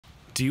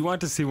Do you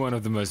want to see one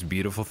of the most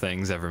beautiful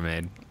things ever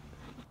made?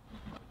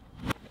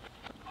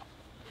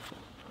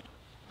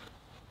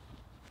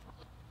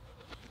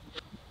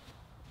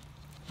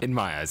 In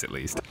my eyes, at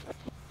least.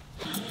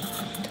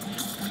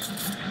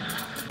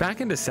 Back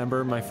in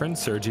December, my friend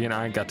Sergi and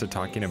I got to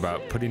talking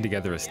about putting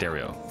together a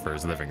stereo for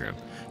his living room,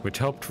 which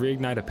helped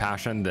reignite a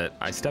passion that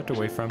I stepped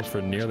away from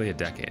for nearly a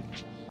decade.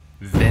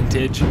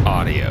 Vintage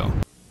audio.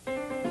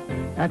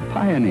 At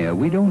Pioneer,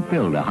 we don't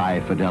build a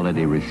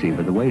high-fidelity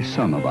receiver the way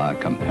some of our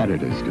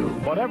competitors do.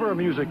 Whatever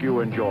music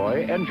you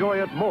enjoy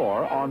it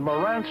more on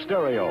Marantz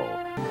Stereo.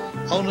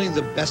 Only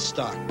the best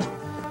stock.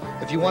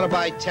 If you want to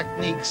buy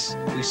techniques,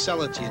 we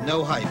sell it to you,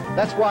 no hype.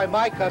 That's why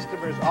my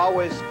customers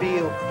always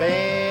feel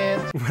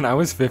fans. When I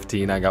was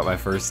 15, I got my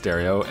first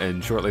stereo,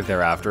 and shortly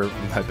thereafter,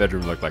 my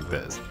bedroom looked like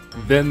this.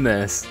 Then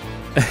this,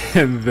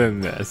 and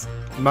then this.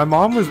 My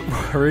mom was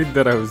worried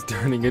that I was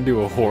turning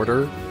into a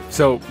hoarder,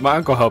 so my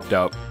uncle helped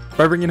out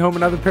by bringing home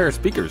another pair of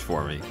speakers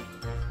for me.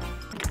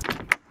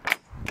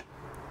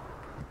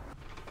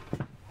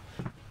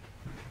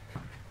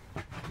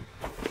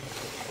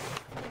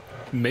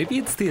 Maybe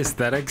it's the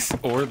aesthetics,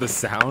 or the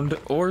sound,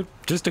 or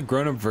just a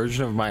grown-up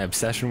version of my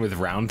obsession with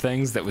round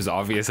things that was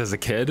obvious as a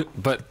kid,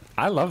 but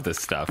I love this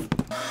stuff.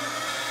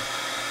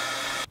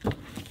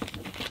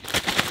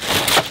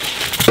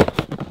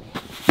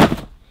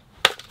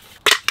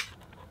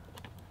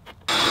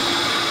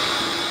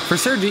 For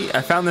Sergi,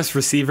 I found this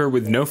receiver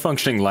with no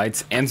functioning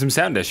lights and some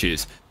sound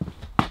issues.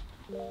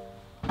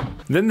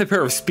 Then the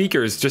pair of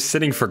speakers just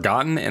sitting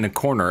forgotten in a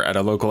corner at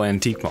a local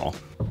antique mall.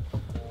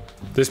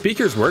 The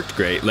speakers worked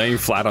great, laying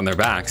flat on their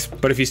backs,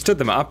 but if you stood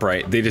them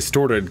upright, they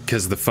distorted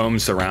because the foam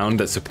surround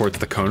that supports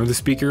the cone of the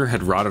speaker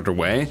had rotted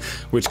away,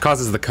 which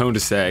causes the cone to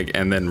sag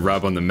and then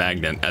rub on the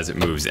magnet as it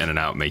moves in and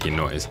out, making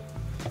noise.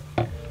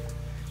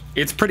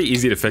 It's pretty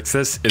easy to fix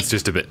this, it's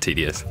just a bit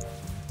tedious.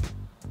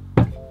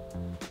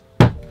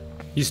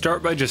 You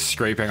start by just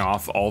scraping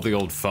off all the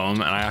old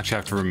foam, and I actually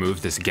have to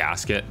remove this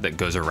gasket that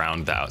goes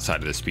around the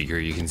outside of the speaker.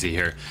 You can see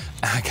here,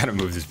 I kind of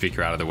moved the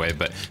speaker out of the way,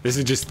 but this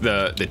is just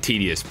the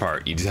tedious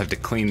part. You just have to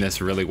clean this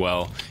really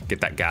well,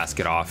 get that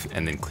gasket off,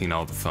 and then clean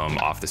all the foam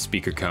off the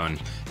speaker cone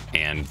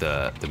and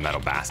the metal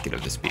basket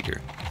of the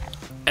speaker.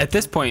 At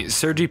this point,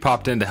 Sergi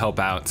popped in to help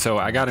out, so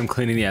I got him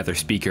cleaning the other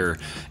speaker,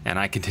 and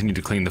I continued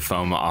to clean the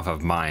foam off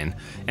of mine.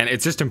 And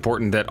it's just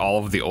important that all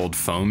of the old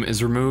foam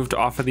is removed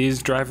off of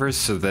these drivers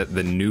so that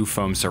the new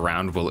foam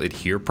surround will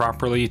adhere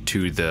properly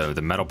to the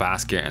metal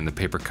basket and the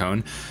paper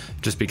cone,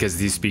 just because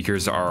these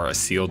speakers are a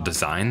sealed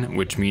design,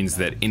 which means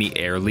that any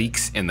air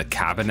leaks in the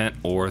cabinet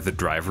or the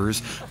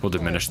drivers will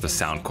diminish the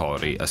sound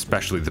quality,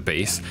 especially the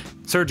bass.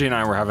 Sergi and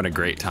I were having a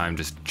great time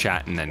just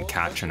chatting and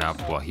catching up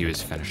while he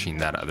was finishing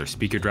that other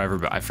speaker driver,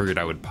 but I figured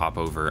I would pop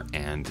over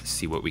and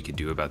see what we could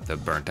do about the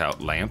burnt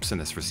out lamps in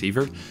this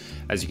receiver.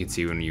 As you can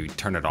see, when you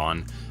turn it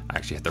on, I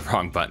actually hit the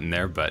wrong button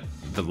there, but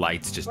the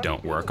lights just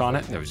don't work on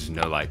it. There was just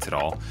no lights at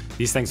all.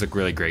 These things look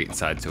really great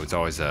inside, so it's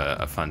always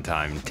a fun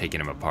time taking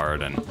them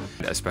apart, and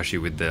especially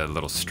with the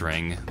little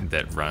string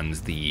that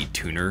runs the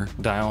tuner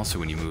dial. So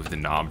when you move the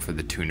knob for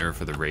the tuner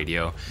for the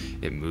radio,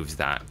 it moves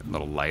that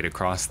little light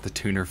across the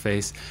tuner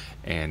face,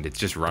 and it's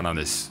just run on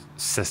this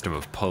system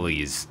of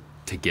pulleys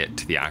to get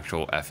to the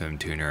actual FM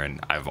tuner, and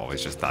I've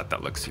always just thought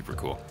that looks super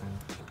cool.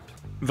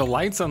 The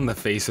lights on the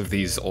face of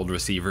these old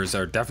receivers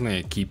are definitely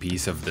a key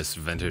piece of this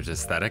vintage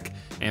aesthetic,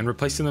 and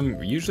replacing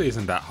them usually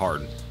isn't that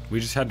hard. We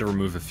just had to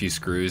remove a few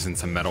screws and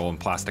some metal and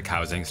plastic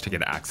housings to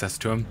get access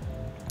to them.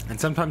 And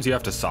sometimes you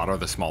have to solder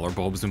the smaller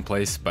bulbs in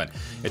place, but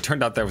it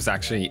turned out there was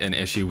actually an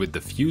issue with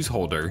the fuse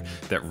holder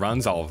that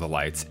runs all of the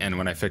lights, and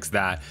when I fixed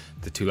that,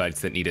 the two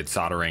lights that needed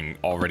soldering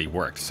already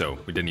worked, so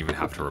we didn't even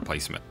have to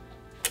replace them.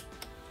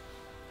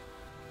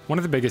 One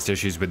of the biggest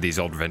issues with these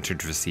old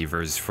vintage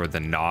receivers for the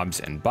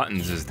knobs and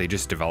buttons is they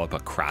just develop a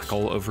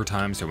crackle over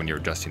time. So when you're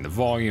adjusting the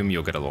volume,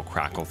 you'll get a little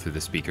crackle through the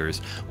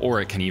speakers,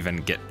 or it can even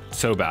get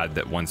so bad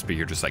that one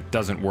speaker just like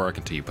doesn't work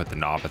until you put the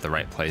knob at the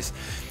right place.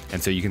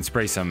 And so you can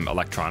spray some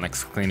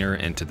electronics cleaner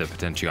into the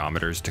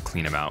potentiometers to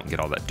clean them out and get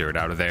all that dirt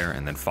out of there,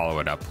 and then follow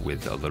it up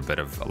with a little bit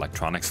of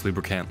electronics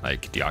lubricant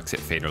like deoxit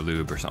fader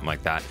lube or something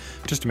like that,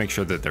 just to make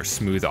sure that they're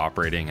smooth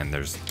operating and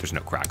there's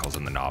no crackles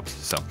in the knobs.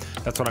 So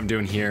that's what I'm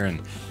doing here,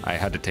 and I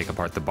had to take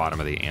apart the bottom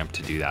of the amp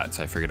to do that,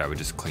 so I figured I would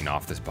just clean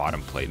off this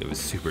bottom plate that was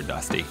super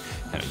dusty,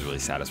 and it was really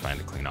satisfying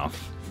to clean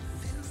off.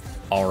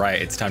 All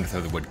right, it's time to throw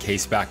the wood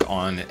case back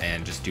on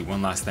and just do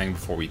one last thing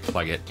before we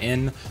plug it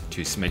in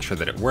to make sure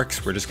that it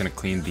works. We're just gonna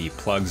clean the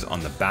plugs on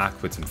the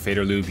back with some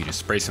fader lube. You just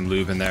spray some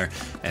lube in there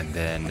and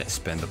then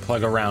spin the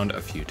plug around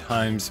a few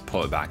times,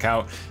 pull it back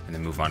out, and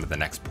then move on to the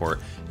next port.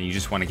 And you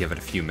just wanna give it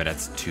a few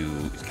minutes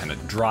to kind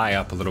of dry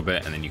up a little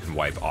bit, and then you can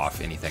wipe off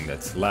anything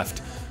that's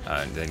left,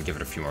 and then give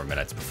it a few more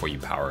minutes before you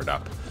power it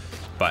up.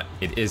 But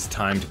it is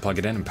time to plug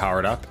it in and power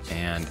it up,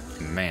 and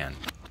man,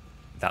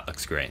 that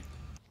looks great.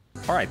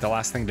 All right, the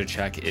last thing to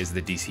check is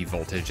the DC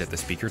voltage at the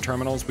speaker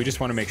terminals. We just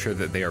want to make sure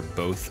that they are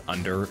both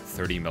under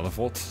 30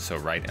 millivolts, so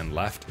right and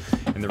left.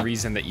 And the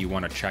reason that you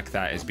want to check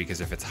that is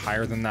because if it's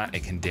higher than that,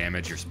 it can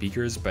damage your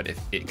speakers, but if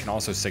it can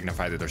also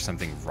signify that there's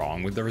something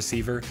wrong with the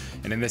receiver.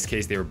 And in this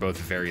case, they were both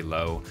very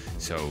low,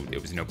 so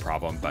it was no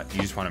problem, but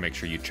you just want to make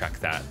sure you check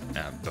that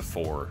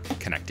before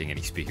connecting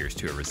any speakers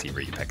to a receiver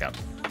you pick up.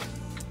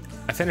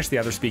 I finished the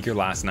other speaker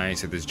last night,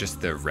 so there's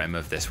just the rim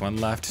of this one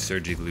left.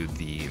 Sergi glued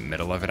the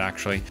middle of it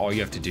actually. All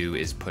you have to do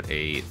is put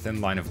a thin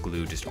line of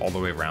glue just all the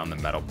way around the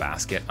metal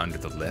basket under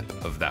the lip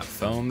of that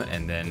foam,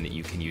 and then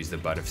you can use the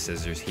butt of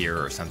scissors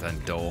here or something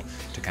dull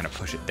to kind of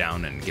push it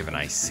down and give a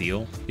nice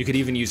seal. You could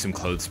even use some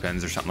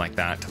clothespins or something like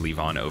that to leave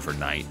on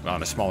overnight.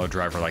 On a smaller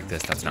driver like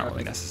this, that's not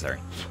really necessary.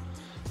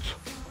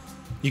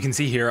 You can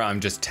see here I'm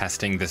just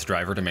testing this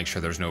driver to make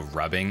sure there's no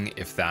rubbing.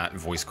 If that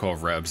voice coil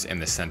rubs in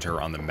the center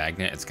on the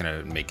magnet, it's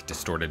gonna make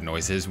distorted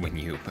noises when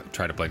you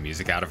try to play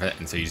music out of it.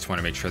 And so you just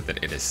wanna make sure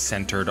that it is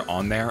centered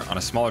on there. On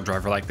a smaller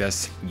driver like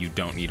this, you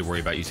don't need to worry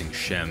about using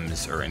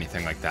shims or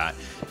anything like that.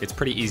 It's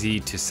pretty easy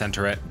to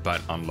center it, but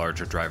on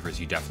larger drivers,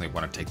 you definitely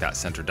wanna take that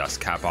center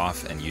dust cap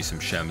off and use some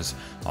shims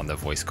on the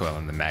voice coil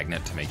and the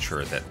magnet to make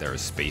sure that there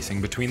is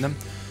spacing between them.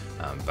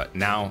 But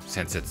now,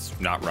 since it's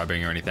not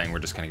rubbing or anything, we're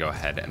just gonna go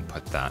ahead and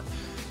put that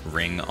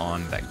ring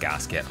on that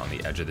gasket on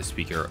the edge of the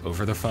speaker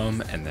over the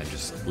foam, and then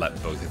just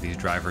let both of these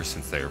drivers,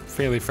 since they're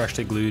fairly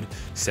freshly glued,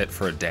 sit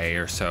for a day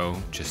or so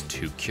just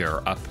to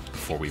cure up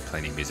before we play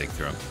any music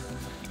through them.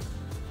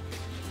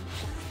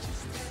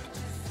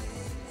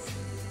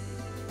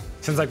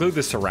 Since I glued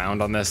the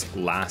surround on this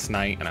last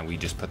night and we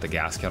just put the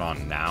gasket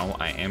on now,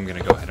 I am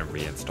gonna go ahead and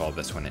reinstall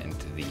this one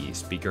into the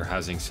speaker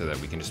housing so that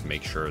we can just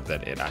make sure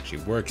that it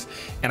actually works.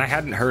 And I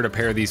hadn't heard a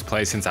pair of these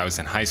play since I was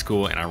in high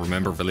school, and I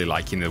remember really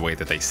liking the way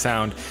that they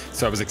sound,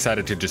 so I was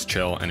excited to just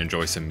chill and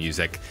enjoy some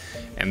music.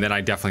 And then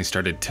I definitely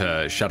started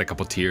to shed a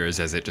couple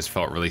tears as it just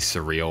felt really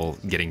surreal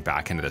getting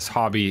back into this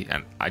hobby,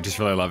 and I just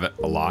really love it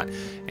a lot.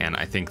 And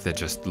I think that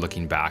just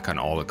looking back on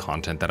all the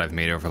content that I've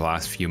made over the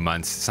last few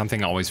months,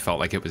 something always felt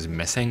like it was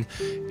missing.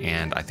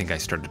 And I think I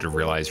started to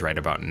realize right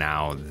about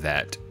now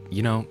that,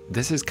 you know,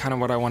 this is kind of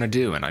what I want to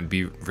do, and I'd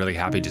be really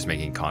happy just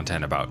making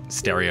content about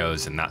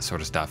stereos and that sort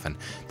of stuff, and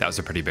that was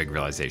a pretty big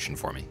realization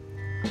for me.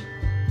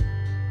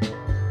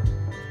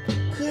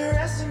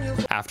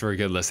 After a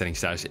good listening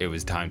session, it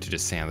was time to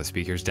just sand the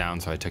speakers down,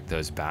 so I took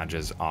those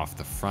badges off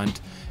the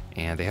front,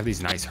 and they have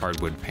these nice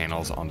hardwood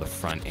panels on the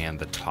front and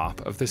the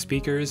top of the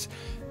speakers.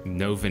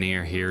 No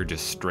veneer here,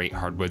 just straight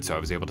hardwood, so I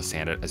was able to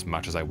sand it as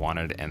much as I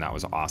wanted, and that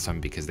was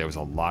awesome because there was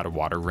a lot of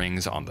water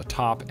rings on the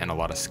top and a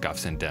lot of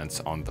scuffs and dents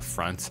on the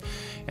fronts,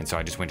 and so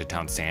I just went to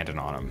town sanding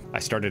on them. I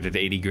started at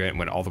 80 grit and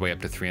went all the way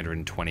up to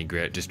 320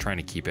 grit, just trying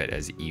to keep it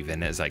as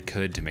even as I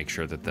could to make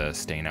sure that the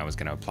stain I was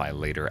going to apply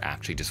later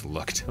actually just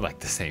looked like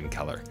the same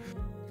color.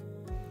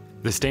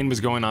 The stain was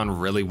going on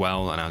really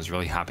well, and I was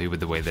really happy with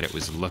the way that it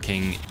was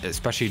looking,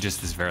 especially just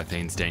this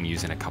varathane stain,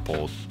 using a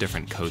couple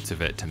different coats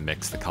of it to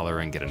mix the color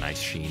and get a nice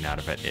sheen out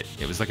of it.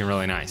 It was looking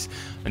really nice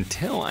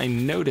until I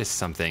noticed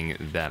something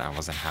that I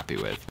wasn't happy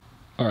with.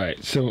 All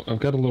right, so I've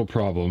got a little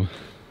problem.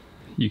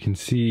 You can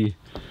see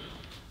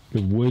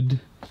the wood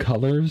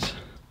colors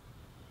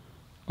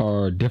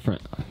are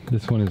different.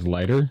 This one is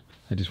lighter.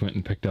 I just went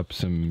and picked up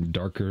some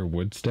darker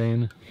wood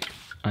stain.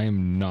 I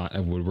am not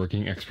a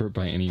woodworking expert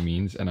by any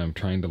means, and I'm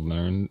trying to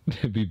learn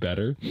to be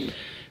better,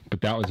 but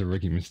that was a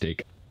rookie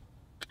mistake.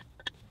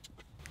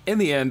 In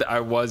the end, I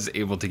was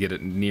able to get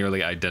it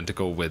nearly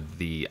identical with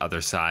the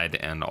other side,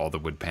 and all the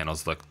wood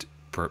panels looked,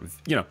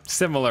 you know,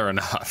 similar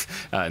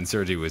enough, and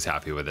Sergi was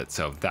happy with it,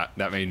 so that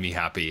made me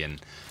happy,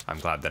 and I'm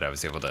glad that I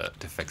was able to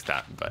fix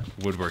that. But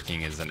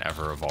woodworking is an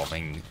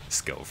ever-evolving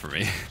skill for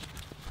me.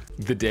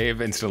 The day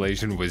of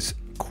installation was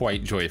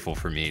quite joyful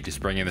for me, just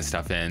bringing the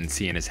stuff in,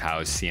 seeing his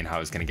house, seeing how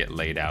it's going to get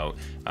laid out.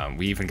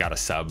 We even got a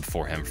sub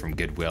for him from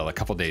Goodwill a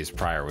couple days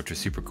prior, which was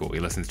super cool. He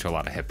listens to a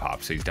lot of hip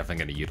hop, so he's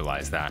definitely going to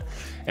utilize that.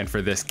 And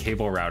for this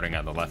cable routing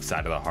on the left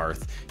side of the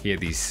hearth, he had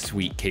these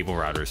sweet cable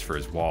routers for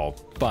his wall,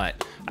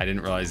 but I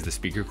didn't realize the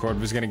speaker cord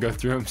was going to go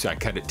through him, so I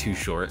cut it too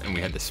short, and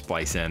we had to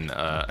splice in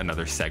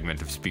another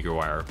segment of speaker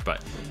wire.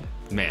 But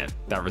man,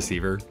 that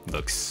receiver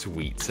looks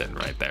sweet sitting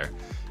right there.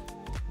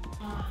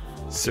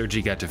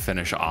 Sergi got to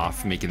finish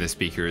off making the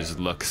speakers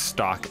look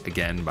stock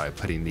again by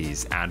putting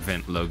these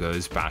Advent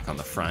logos back on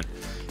the front.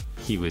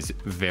 He was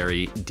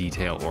very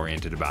detail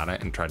oriented about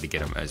it and tried to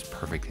get them as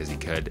perfect as he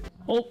could.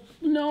 Oh,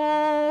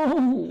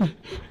 no!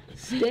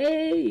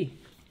 Stay!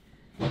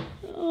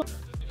 Oh.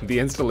 The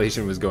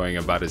installation was going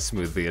about as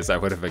smoothly as I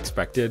would have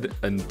expected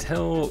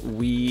until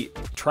we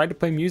tried to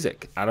play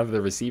music out of the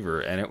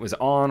receiver, and it was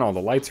on, all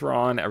the lights were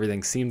on,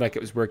 everything seemed like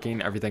it was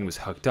working, everything was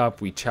hooked up,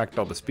 we checked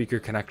all the speaker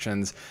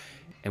connections,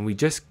 and we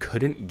just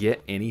couldn't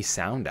get any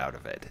sound out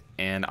of it.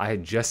 And I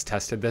had just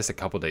tested this a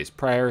couple days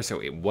prior,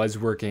 so it was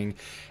working,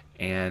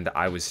 and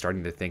I was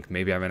starting to think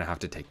maybe I'm gonna have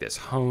to take this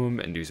home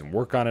and do some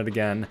work on it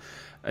again,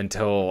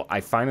 until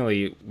I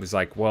finally was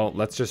like, well,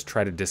 let's just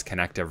try to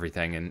disconnect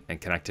everything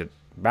and connect it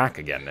back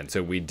again. And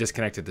so we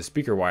disconnected the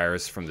speaker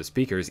wires from the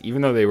speakers,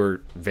 even though they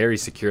were very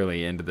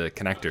securely into the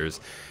connectors,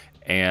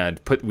 and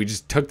we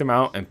just took them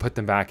out and put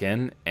them back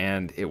in,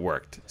 and it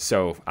worked.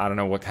 So I don't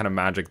know what kind of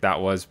magic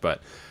that was,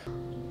 but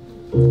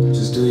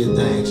just do your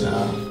thing,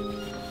 child.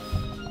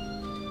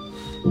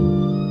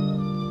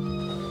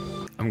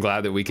 I'm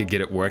glad that we could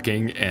get it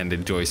working and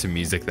enjoy some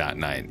music that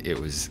night. It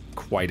was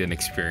quite an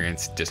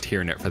experience just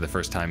hearing it for the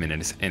first time in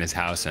his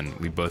house, and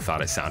we both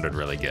thought it sounded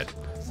really good.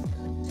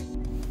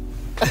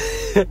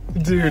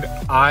 Dude,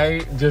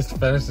 I just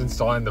finished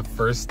installing the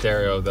first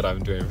stereo that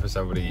I'm doing for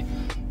somebody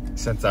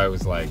since I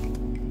was like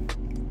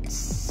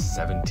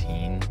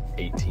 17,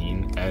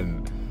 18,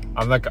 and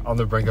I'm like on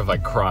the brink of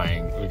like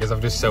crying because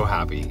I'm just so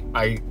happy.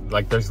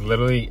 There's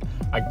literally,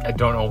 I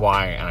don't know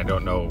why, and I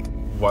don't know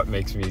what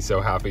makes me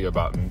so happy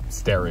about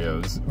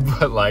stereos,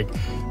 but like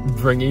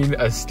bringing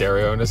a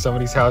stereo into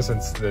somebody's house and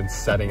then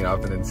setting it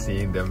up and then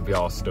seeing them be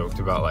all stoked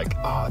about like,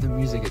 oh, the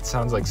music, it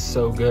sounds like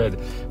so good,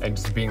 and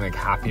just being like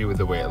happy with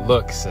the way it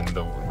looks and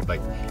the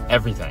like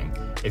everything.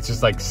 It's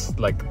just like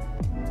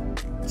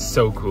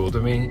so cool to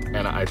me,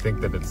 and I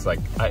think that it's like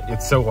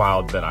it's so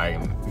wild that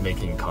I'm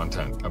making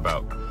content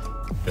about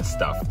this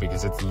stuff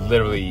because it's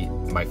literally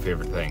my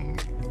favorite thing.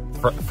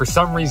 For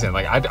some reason,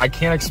 like I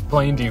can't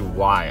explain to you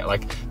why.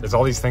 Like there's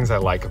all these things I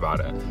like about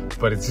it,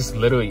 but it's just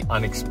literally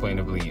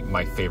unexplainably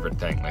my favorite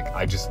thing. Like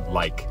I just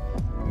like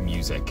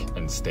music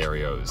and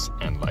stereos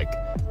and like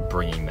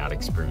bringing that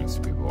experience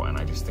to people, and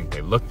I just think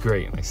they look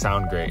great and they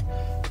sound great.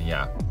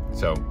 Yeah,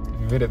 so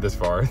if you made it this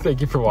far,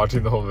 thank you for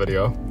watching the whole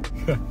video.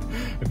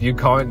 If you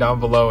comment down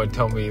below and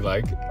tell me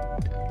like,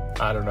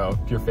 I don't know,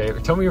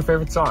 tell me your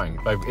favorite song.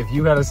 Like if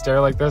you had a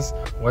stereo like this,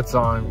 what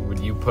song would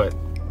you put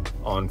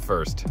on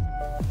first?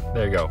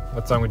 There you go.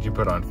 What song would you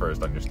put on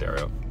first on your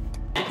stereo?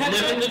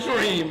 Living the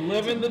dream,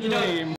 living the dream.